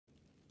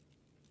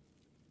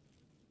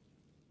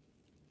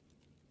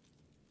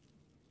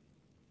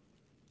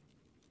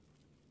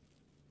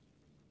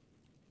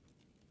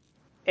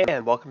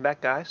And welcome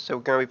back, guys. So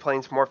we're going to be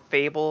playing some more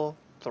Fable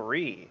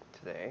 3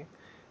 today.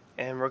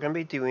 And we're going to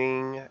be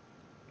doing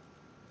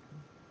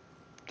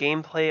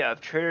gameplay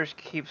of Traitor's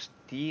Keep's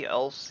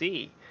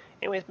DLC.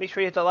 Anyways, make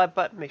sure you hit the like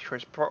button, make sure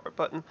it's support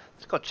button.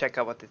 Let's go check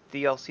out what the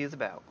DLC is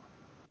about.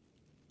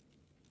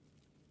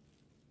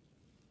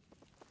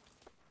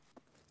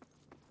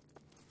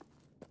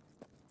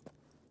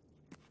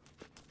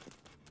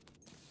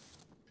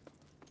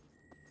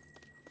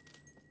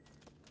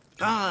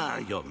 Ah,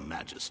 Your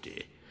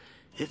Majesty.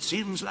 It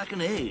seems like an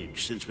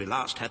age since we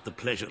last had the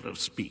pleasure of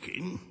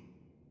speaking.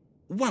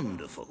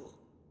 Wonderful.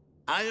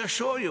 I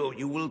assure you,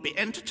 you will be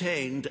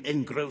entertained,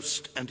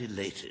 engrossed, and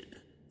elated.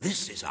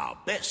 This is our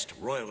best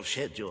royal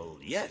schedule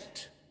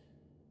yet.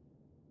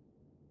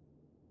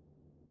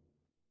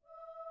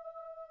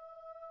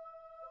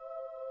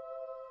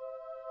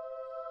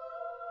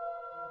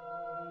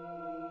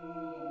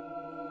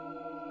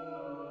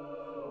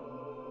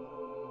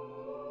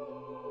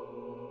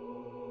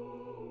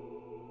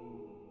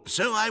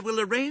 So I will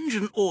arrange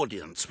an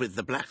audience with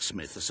the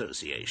Blacksmith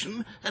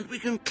Association, and we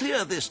can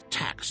clear this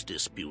tax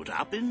dispute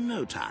up in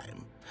no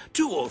time.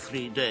 2 or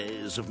 3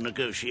 days of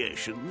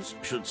negotiations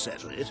should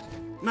settle it.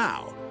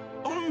 Now,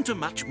 on to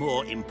much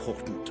more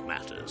important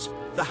matters.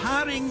 The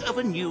hiring of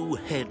a new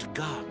head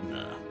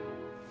gardener.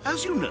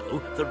 As you know,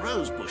 the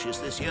rose bushes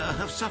this year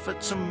have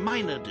suffered some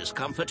minor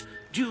discomfort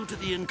due to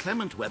the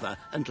inclement weather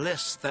and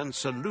less than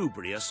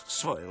salubrious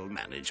soil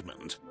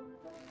management.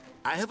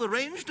 I have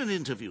arranged an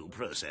interview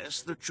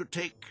process that should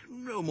take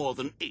no more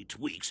than 8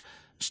 weeks,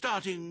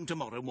 starting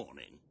tomorrow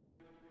morning.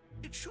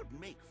 It should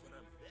make for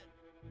a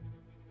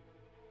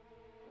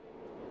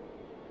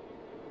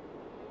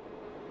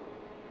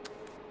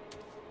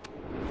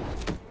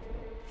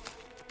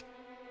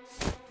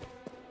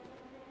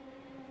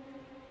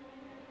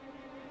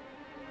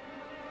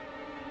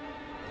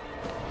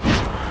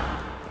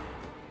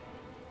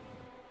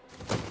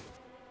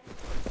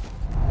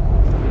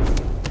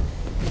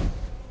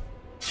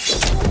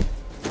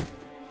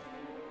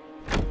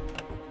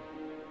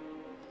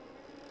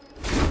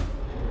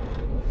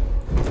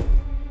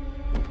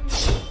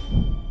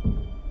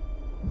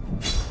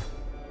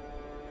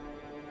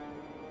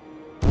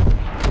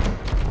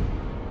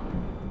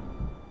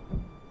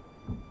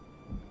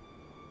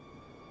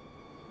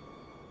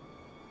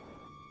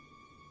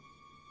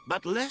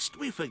But lest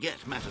we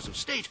forget matters of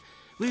state,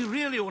 we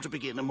really ought to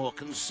begin a more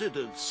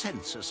considered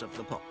census of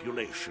the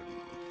population.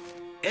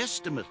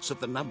 Estimates of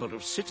the number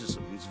of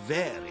citizens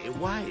vary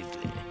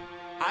widely.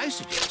 I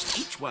suggest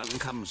each one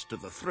comes to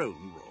the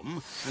throne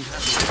room and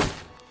has a...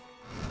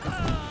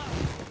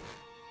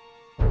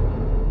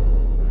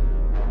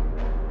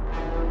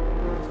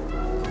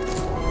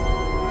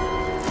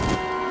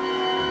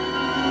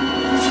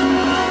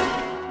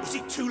 Is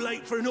it too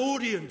late for an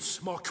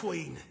audience, my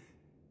queen?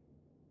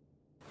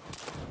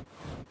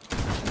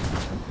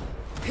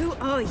 Who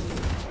are you?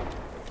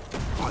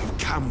 I've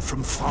come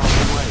from far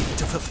away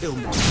to fulfill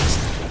my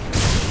destiny.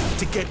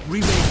 To get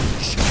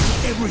revenge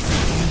for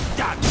everything you've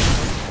done.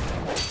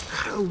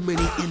 How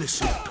many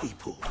innocent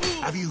people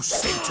have you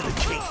sent to the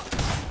king?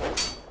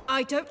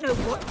 I don't know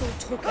what you're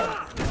talking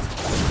about.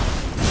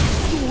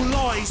 Your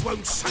lies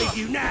won't save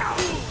you now.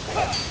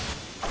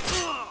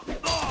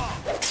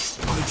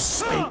 I've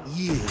spent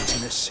years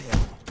in a cell,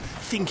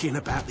 thinking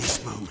about this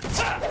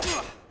moment.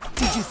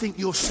 Did you think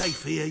you're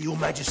safe here, Your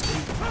Majesty?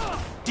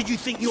 Did you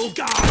think your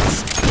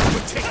guards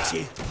would protect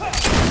you?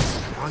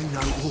 I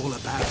know all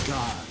about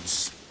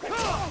guards.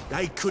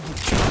 They couldn't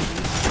kill you.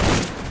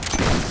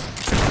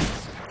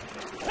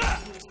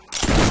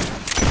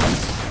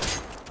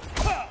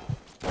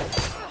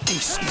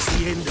 This is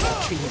the end of the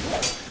kingdom.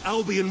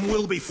 Albion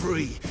will be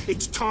free.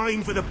 It's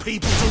time for the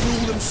people to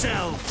rule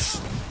themselves.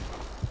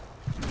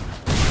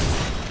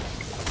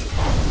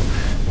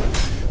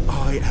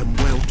 I am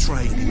well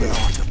trained in the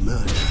art of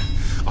murder.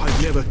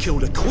 I've never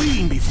killed a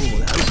queen before,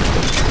 though.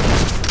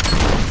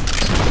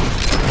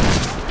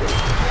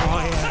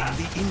 I am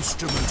the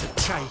instrument of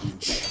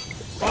change.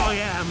 I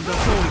am the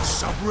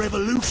voice of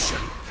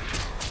revolution.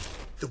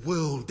 The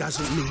world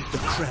doesn't need the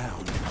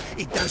crown.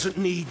 It doesn't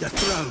need the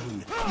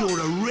throne.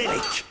 You're a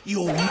relic,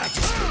 Your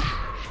Majesty.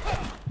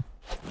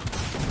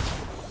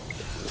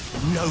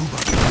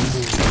 Nobody mourns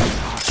a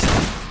parson.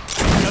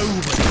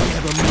 Nobody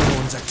ever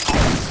mourns a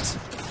tyrant.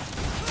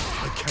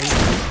 I came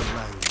here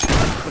alone,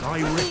 but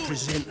I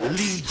represent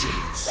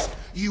legions.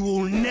 You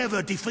will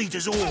never defeat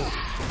us all.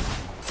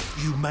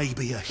 You may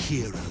be a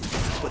hero,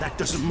 but that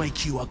doesn't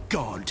make you a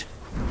god.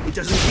 It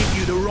doesn't give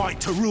you the right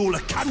to rule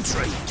a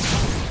country.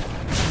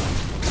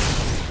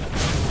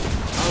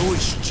 I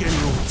wish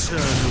General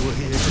Turner were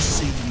here to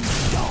see you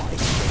die.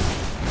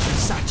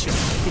 Such a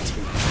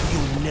pity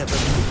you'll never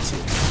meet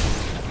him.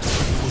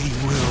 We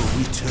will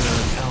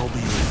return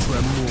Albion to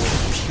a more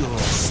pure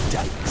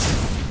state.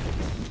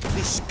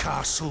 This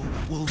castle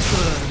will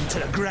burn to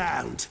the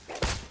ground.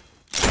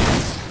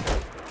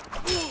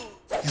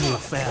 Your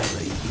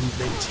family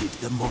invented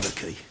the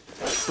monarchy,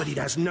 but it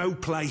has no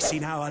place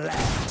in our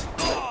land.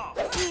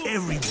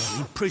 Everyone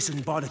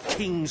imprisoned by the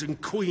kings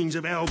and queens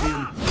of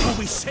Albion will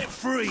be set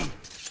free.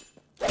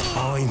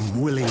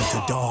 I'm willing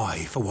to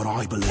die for what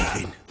I believe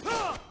in.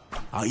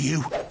 Are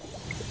you?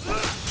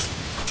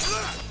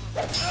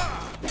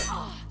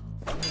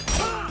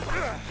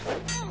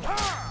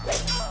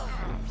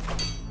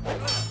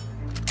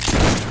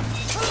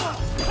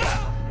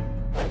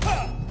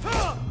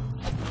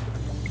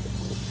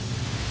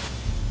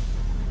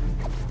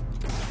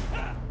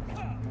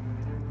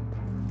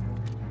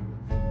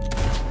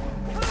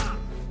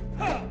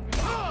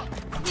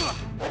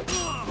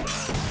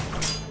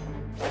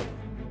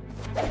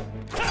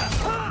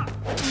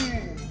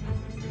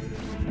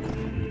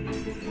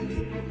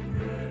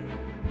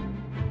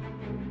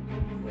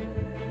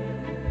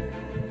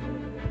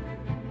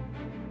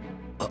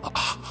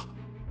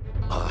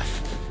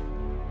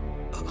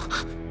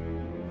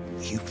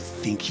 You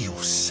think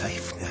you're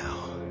safe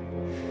now?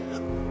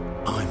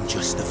 I'm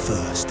just the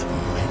first of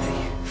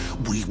many.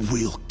 We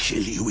will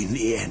kill you in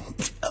the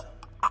end.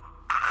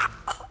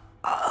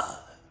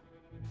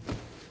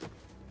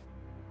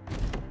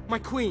 My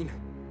queen!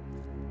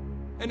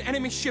 An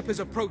enemy ship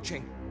is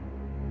approaching.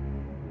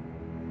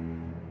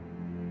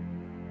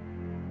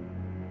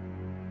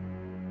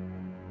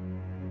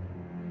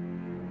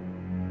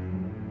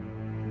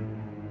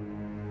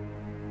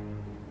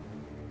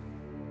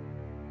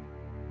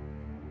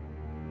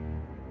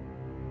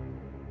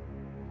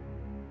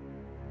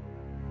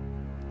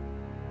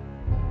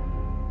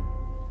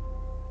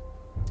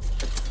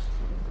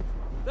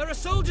 There are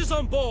soldiers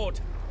on board!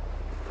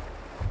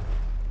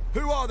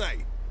 Who are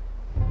they?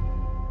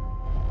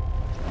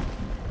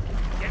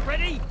 Get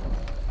ready!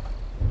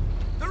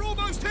 They're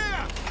almost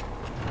here!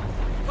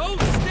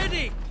 Hold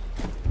steady!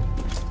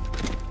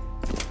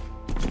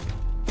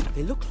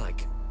 They look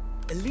like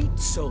elite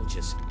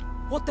soldiers.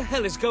 What the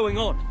hell is going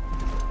on?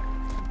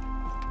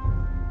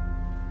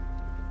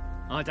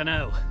 I don't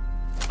know,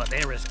 but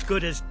they're as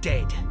good as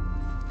dead.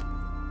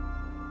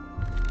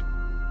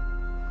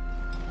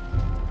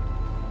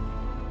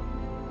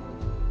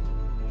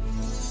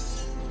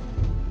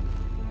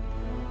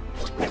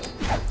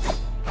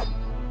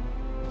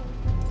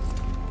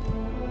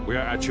 We are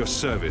at your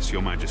service,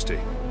 Your Majesty.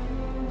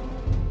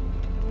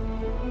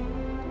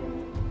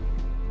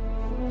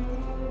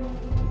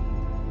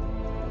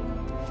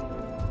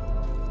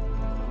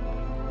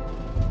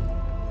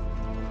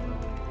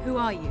 Who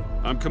are you?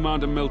 I'm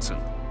Commander Milton.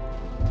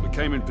 We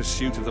came in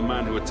pursuit of the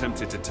man who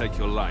attempted to take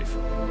your life.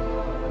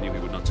 I knew he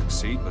would not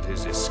succeed, but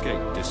his escape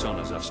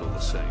dishonors us all the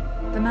same.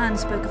 The man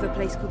spoke of a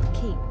place called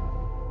the Keep.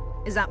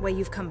 Is that where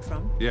you've come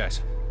from?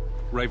 Yes.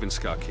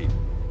 Ravenscar Keep.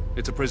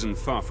 It's a prison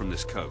far from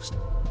this coast,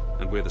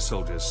 and we're the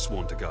soldiers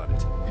sworn to guard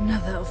it.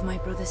 Another of my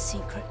brother's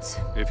secrets.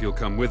 If you'll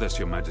come with us,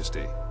 Your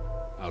Majesty,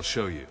 I'll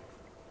show you.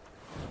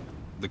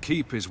 The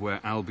Keep is where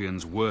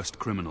Albion's worst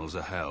criminals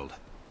are held.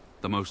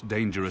 The most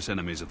dangerous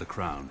enemies of the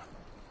Crown.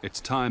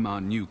 It's time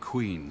our new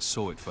queen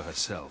saw it for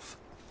herself.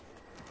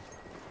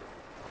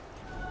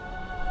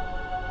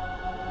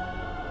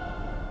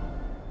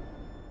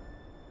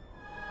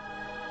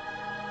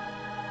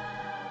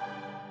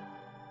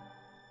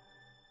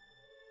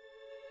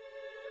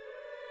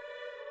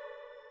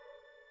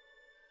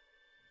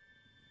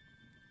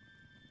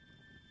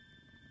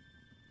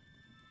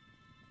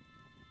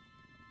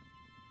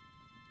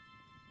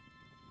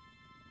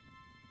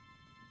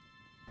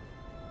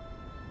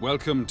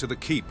 Welcome to the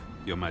Keep,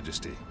 Your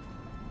Majesty.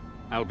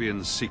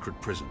 Albion's secret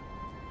prison.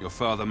 Your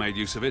father made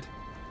use of it.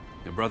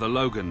 Your brother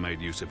Logan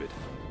made use of it.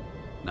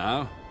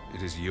 Now,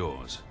 it is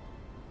yours.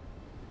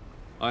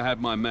 I had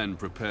my men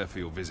prepare for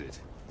your visit,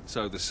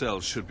 so the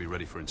cells should be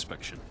ready for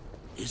inspection.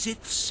 Is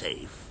it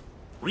safe?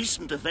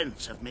 Recent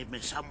events have made me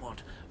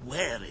somewhat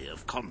wary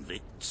of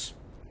convicts.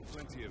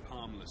 Plenty of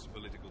harmless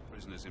political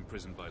prisoners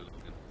imprisoned by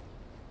Logan.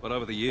 But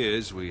over the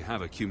years, we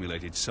have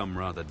accumulated some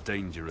rather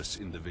dangerous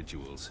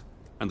individuals.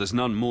 And there's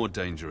none more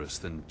dangerous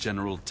than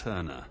General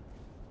Turner.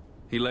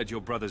 He led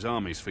your brother's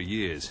armies for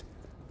years,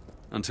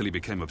 until he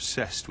became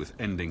obsessed with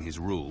ending his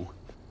rule,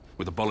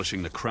 with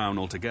abolishing the crown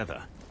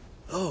altogether.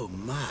 Oh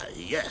my,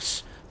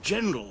 yes.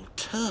 General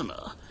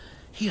Turner.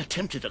 He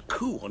attempted a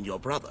coup on your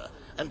brother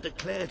and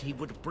declared he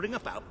would bring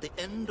about the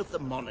end of the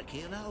monarchy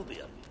in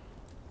Albion.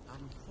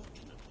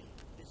 Unfortunately,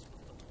 this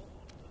was the war.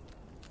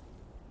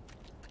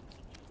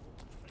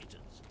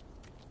 Traitors.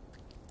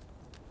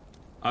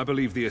 I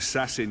believe the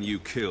assassin you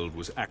killed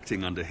was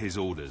acting under his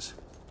orders.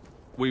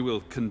 We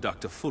will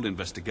conduct a full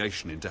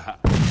investigation into how...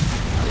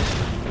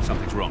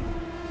 Something's wrong.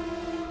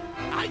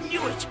 I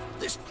knew it!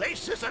 This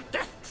place is a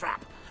death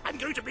trap! I'm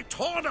going to be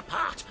torn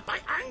apart by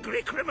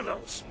angry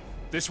criminals!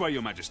 This way,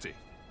 Your Majesty.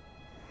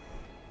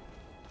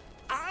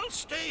 I'll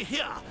stay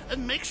here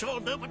and make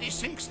sure nobody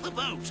sinks the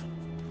boat.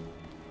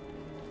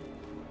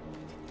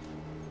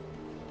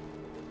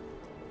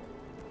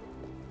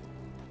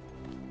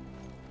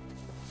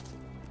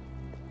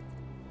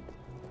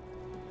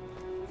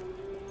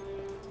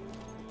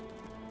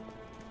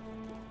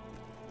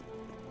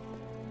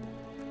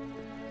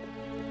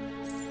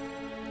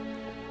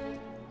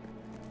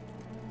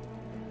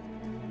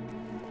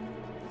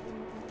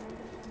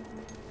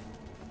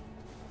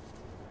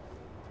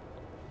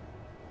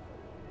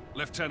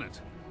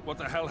 Lieutenant, What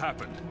the hell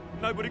happened?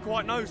 Nobody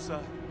quite knows, sir.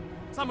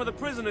 Some of the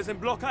prisoners in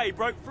Block A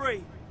broke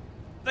free.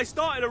 They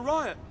started a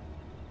riot,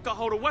 got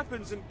hold of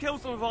weapons and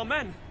killed some of our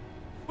men.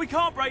 We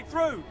can't break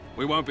through.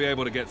 We won't be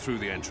able to get through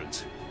the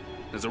entrance.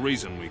 There's a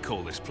reason we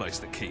call this place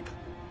the Keep.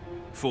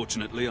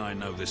 Fortunately, I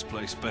know this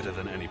place better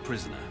than any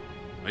prisoner.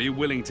 Are you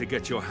willing to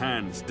get your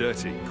hands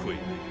dirty, Queen?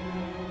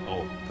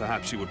 Or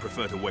perhaps you would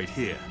prefer to wait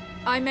here?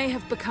 I may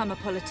have become a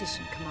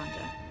politician,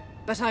 Commander,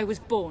 but I was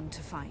born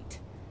to fight.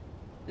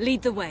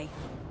 Lead the way.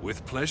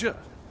 With pleasure.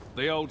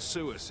 The old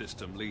sewer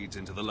system leads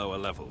into the lower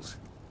levels.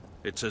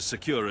 It's as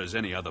secure as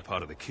any other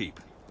part of the Keep,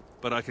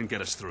 but I can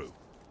get us through.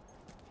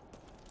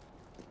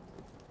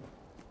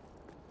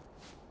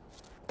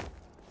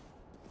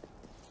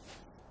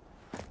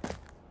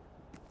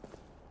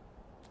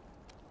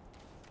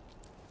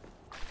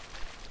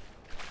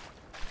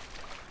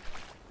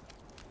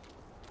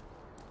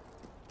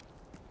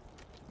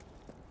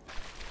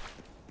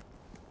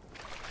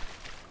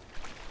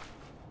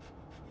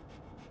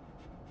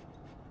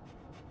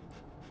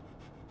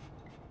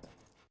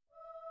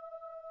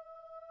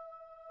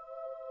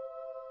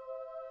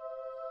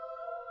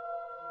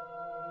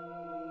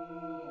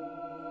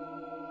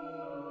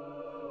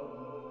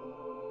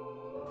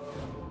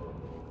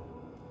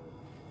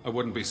 I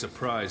wouldn't be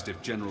surprised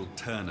if General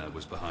Turner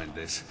was behind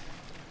this.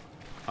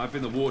 I've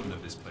been the warden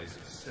of this place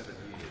for 7 years.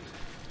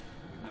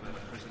 We've never had a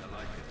prisoner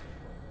like it.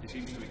 He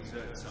seems to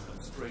exert some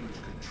strange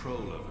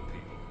control over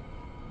people.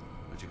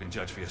 But you can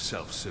judge for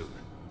yourself soon.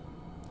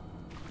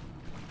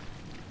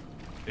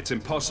 It's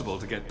impossible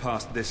to get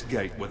past this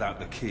gate without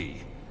the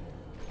key.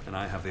 And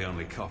I have the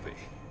only copy.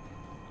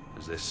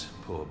 As this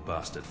poor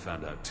bastard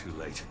found out too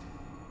late.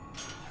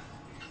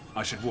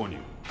 I should warn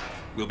you.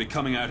 We'll be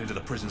coming out into the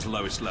prison's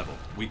lowest level.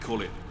 We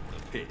call it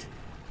the Pit.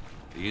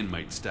 The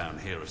inmates down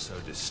here are so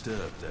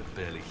disturbed they're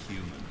barely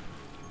human.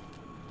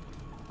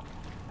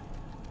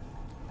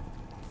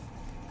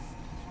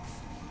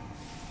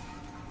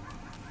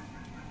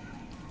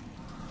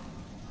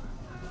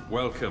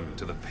 Welcome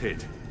to the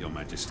Pit, Your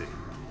Majesty.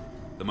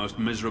 The most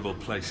miserable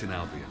place in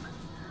Albion.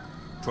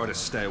 Try to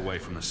stay away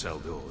from the cell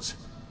doors.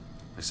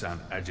 I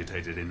sound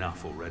agitated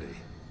enough already.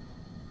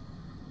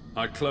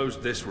 I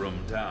closed this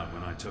room down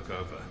when I took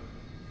over.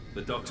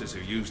 The doctors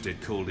who used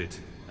it called it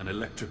an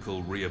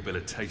electrical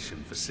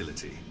rehabilitation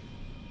facility.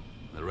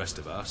 The rest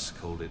of us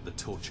called it the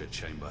torture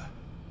chamber.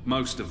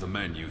 Most of the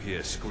men you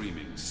hear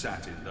screaming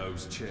sat in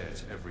those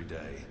chairs every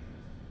day.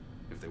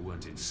 If they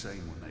weren't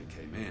insane when they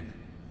came in,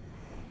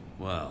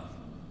 well,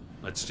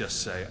 let's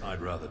just say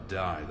I'd rather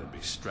die than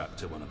be strapped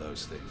to one of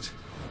those things.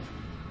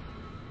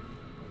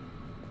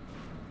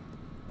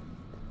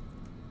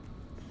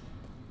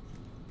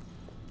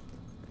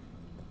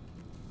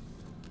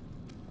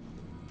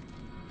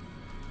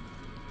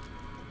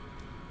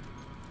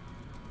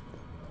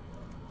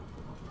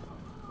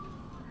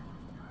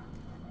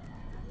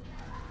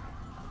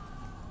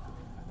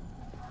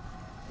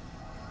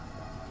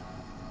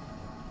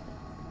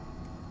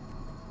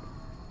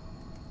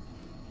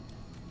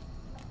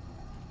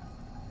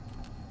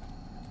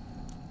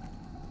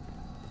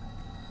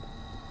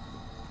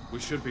 We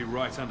should be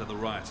right under the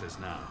rioters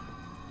now.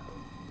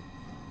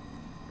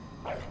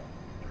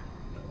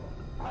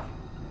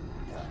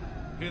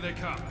 Here they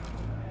come.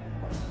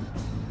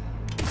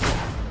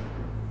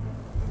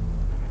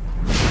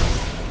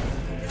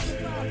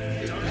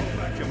 Don't hold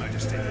back, Your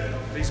Majesty.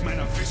 These men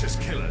are vicious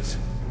killers.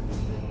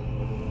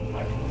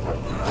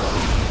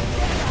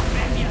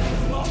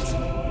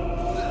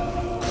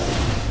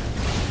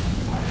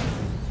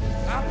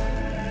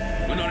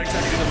 We're not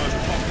exactly the most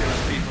popular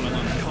people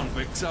among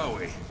convicts, are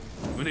we?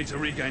 We need to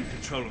regain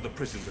control of the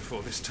prison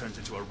before this turns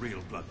into a real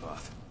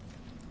bloodbath.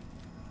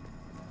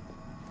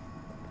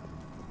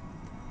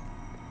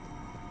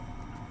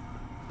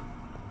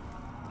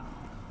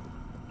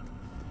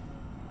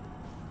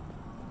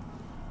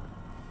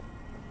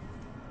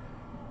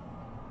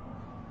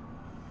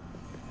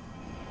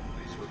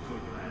 These were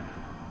good men.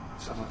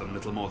 Some of them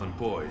little more than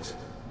boys.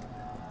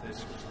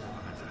 This was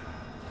never meant to happen.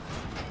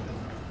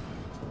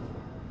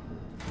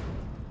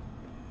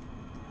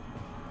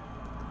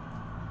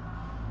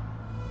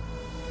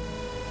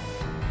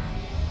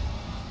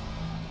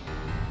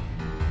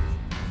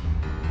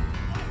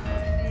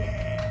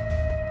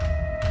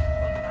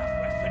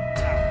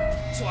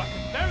 So I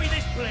can bury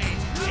this blade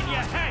in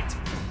your head!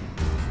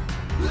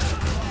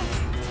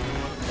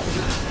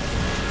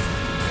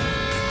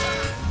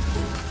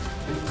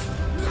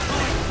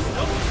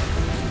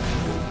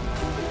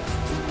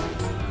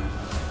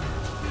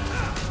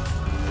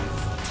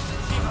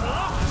 She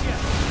blocked you!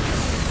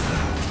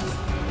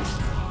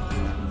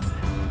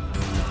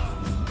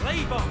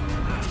 Leave on!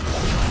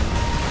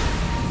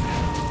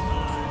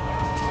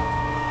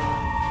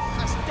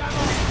 That's damn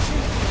on it,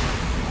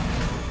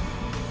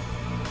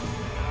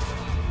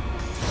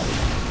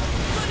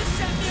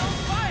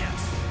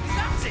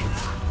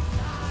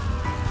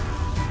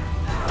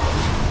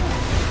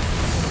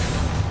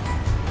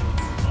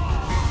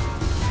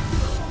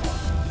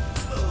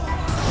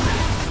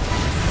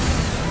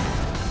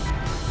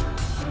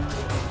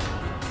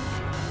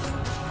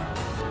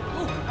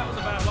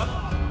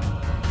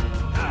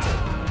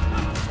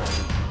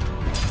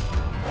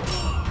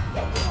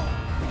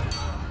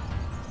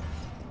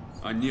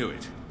 I knew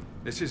it.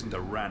 This isn't a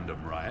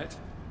random riot.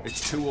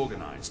 It's too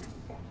organized.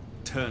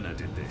 Turner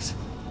did this.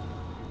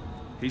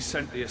 He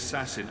sent the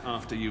assassin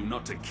after you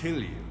not to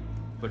kill you,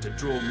 but to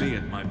draw me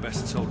and my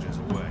best soldiers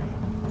away.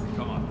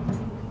 Come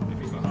on. If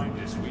he's behind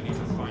this, we need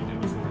to find him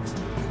before it's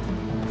too late.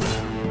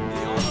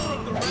 The honor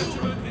of the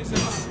regiment is at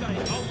stake.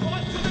 I'll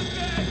fight to the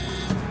death!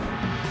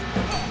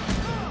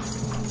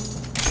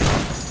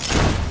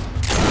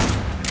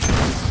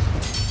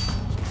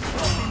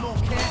 Be more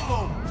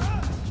careful.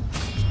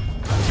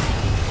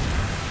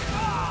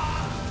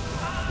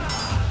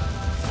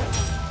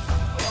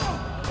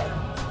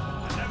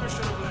 I never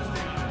should have left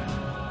the island.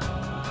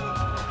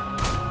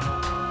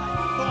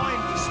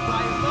 Fine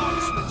display of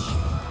marksmanship.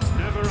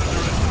 Never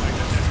underestimate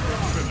a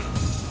desperate criminal.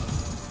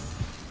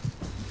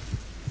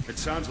 It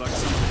sounds like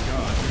some of the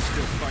guards are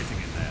still fighting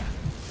in there.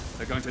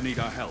 They're going to need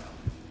our help.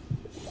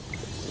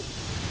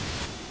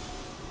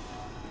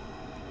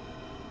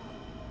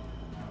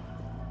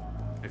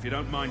 If you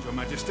don't mind, Your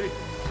Majesty,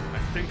 I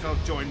think I'll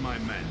join my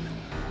men.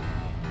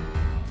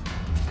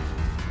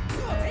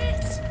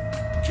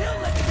 Kill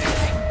the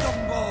big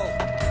dumbo.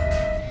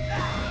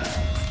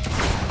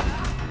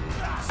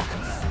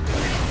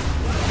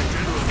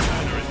 General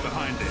Turner is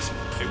behind this.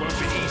 It won't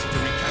be easy to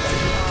recapture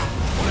him.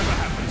 Whatever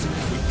happens,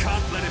 we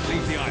can't let him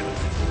leave the island.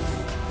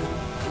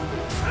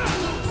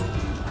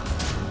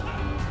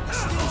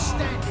 Still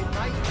standing,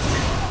 mate.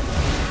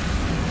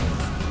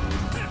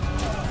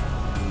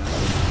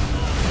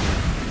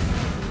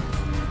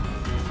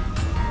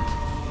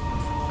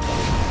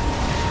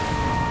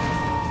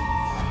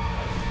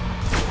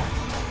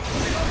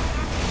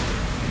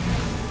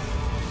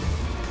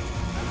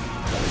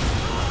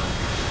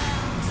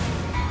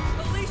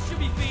 At least you'll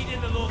be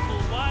feeding the local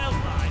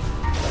wildlife.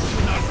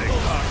 Nothing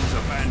hardens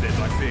a bandit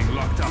like being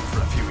locked up for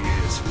a few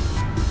years.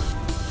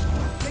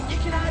 Think you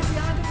can hide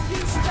behind a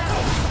few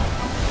spells?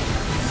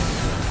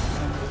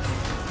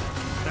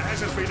 There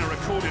hasn't been a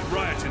recorded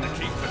riot in the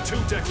keep for 2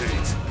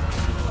 decades.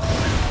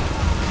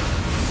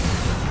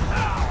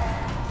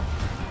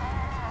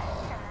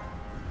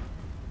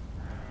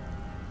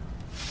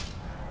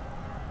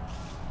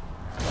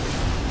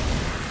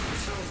 The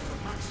cells of the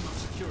maximum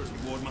security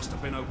ward must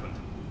have been opened,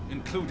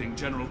 including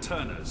General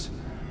Turner's.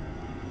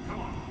 Come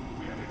on,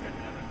 we have to get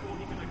there before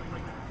he can make a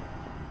break.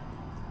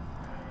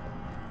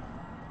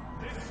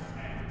 This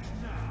ends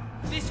now.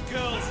 This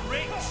girl's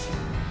rich.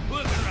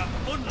 We're gonna have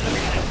fun looking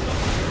at them.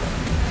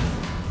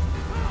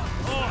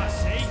 Oh, I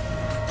see.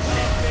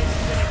 This bitch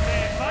is in a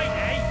fair fight,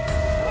 eh?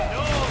 No,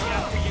 you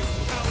have to use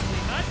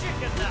cowardly magic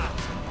and that.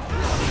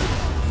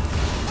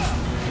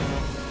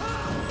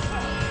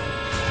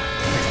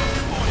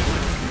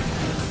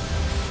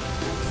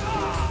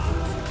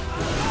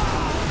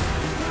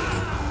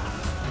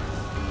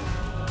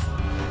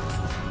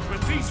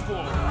 With these 4,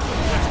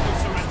 let's go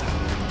surrender.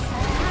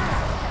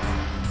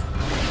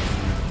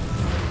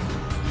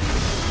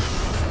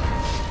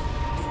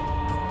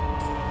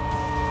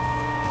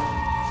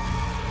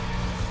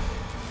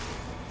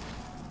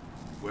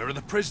 Where are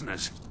the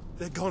prisoners?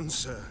 They're gone,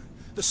 sir.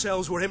 The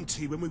cells were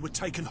empty when we were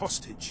taken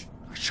hostage.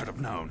 I should have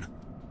known.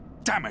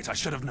 Damn it, I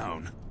should have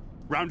known.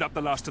 Round up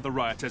the last of the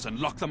rioters and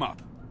lock them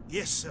up.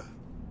 Yes, sir.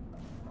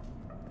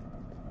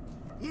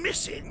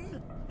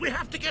 Missing? We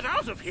have to get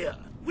out of here.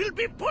 We'll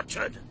be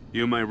butchered.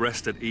 You may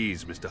rest at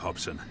ease, Mr.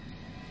 Hobson.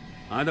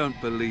 I don't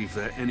believe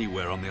they're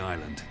anywhere on the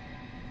island.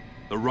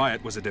 The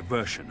riot was a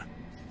diversion,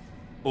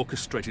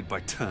 orchestrated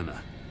by Turner.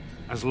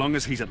 As long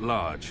as he's at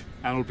large,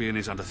 Albion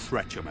is under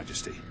threat, Your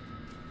Majesty.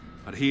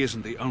 But he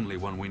isn't the only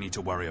one we need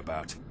to worry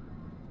about.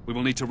 We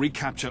will need to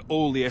recapture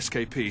all the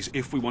escapees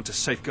if we want to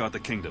safeguard the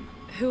kingdom.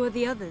 Who are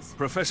the others?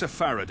 Professor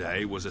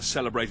Faraday was a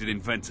celebrated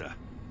inventor,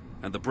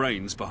 and the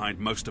brains behind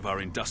most of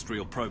our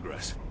industrial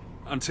progress.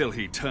 Until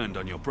he turned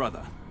on your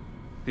brother.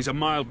 He's a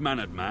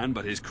mild-mannered man,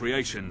 but his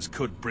creations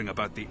could bring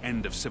about the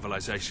end of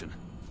civilization.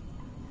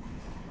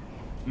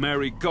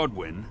 Mary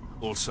Godwin,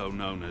 also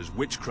known as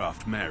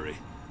Witchcraft Mary,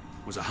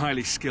 was a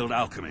highly skilled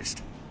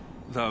alchemist,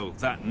 though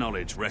that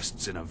knowledge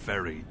rests in a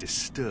very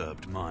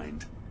disturbed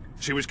mind.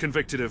 She was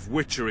convicted of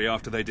witchery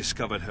after they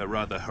discovered her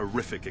rather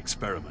horrific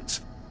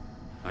experiments.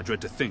 I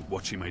dread to think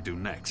what she may do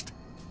next.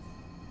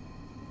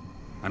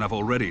 And I've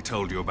already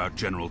told you about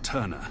General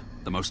Turner,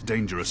 the most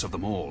dangerous of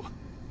them all.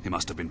 He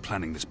must have been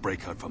planning this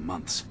breakout for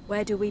months.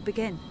 Where do we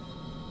begin?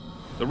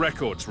 The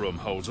records room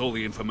holds all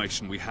the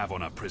information we have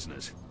on our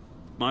prisoners.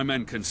 My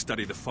men can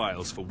study the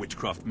files for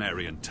Witchcraft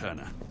Mary and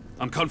Turner.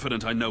 I'm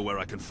confident I know where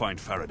I can find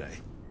Faraday.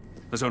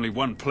 There's only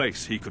one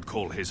place he could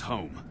call his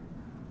home.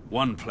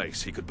 One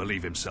place he could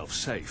believe himself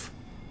safe.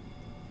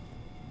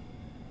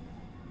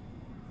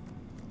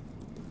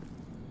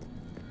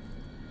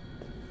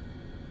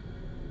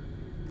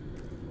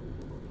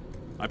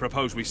 I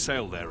propose we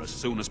sail there as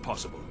soon as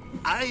possible.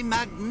 I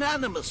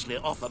magnanimously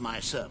offer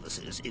my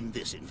services in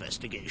this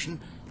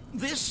investigation.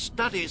 This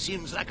study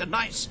seems like a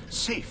nice,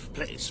 safe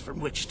place from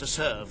which to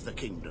serve the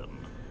kingdom.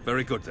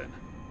 Very good, then.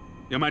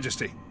 Your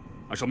Majesty,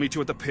 I shall meet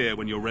you at the pier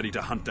when you're ready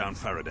to hunt down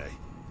Faraday.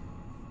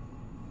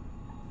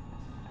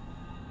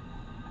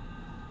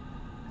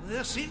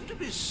 There seem to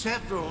be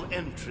several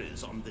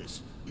entries on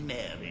this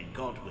Mary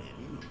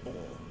Godwin, or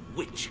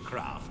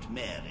Witchcraft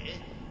Mary.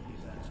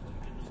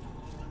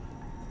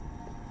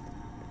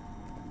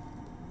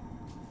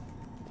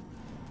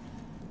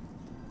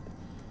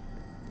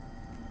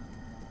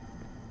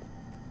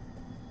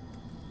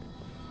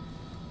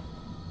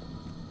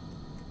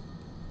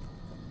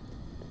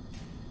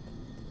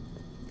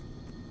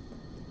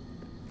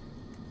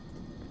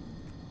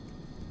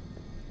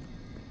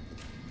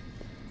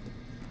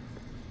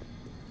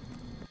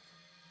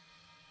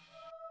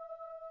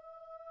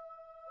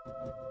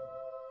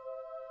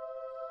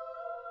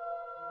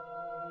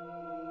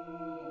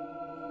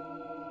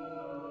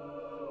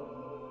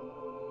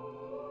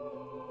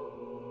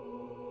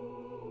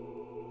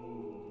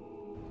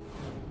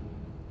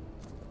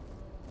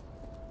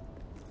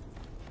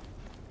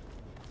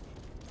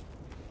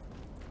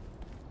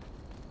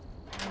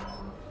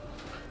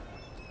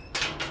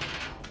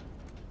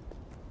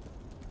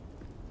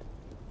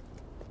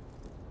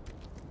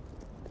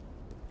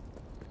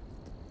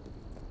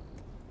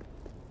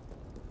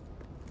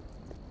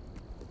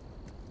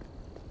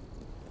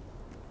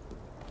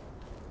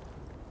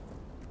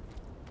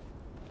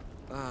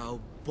 Oh,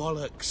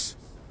 bollocks.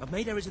 I've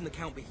made errors in the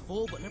count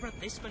before, but never had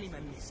this many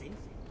men missing.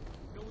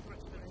 No other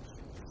explanation.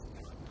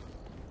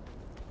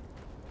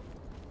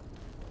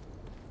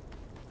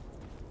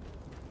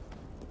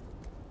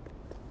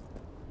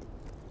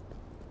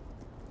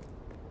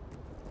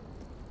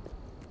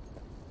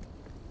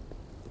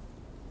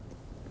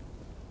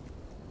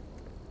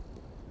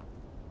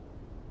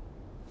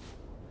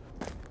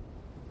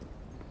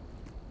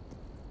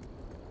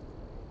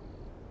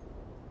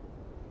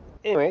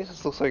 Anyways,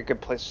 this looks like a good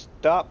place to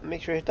stop.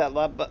 Make sure to hit that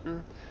like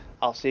button.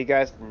 I'll see you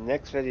guys in the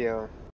next video.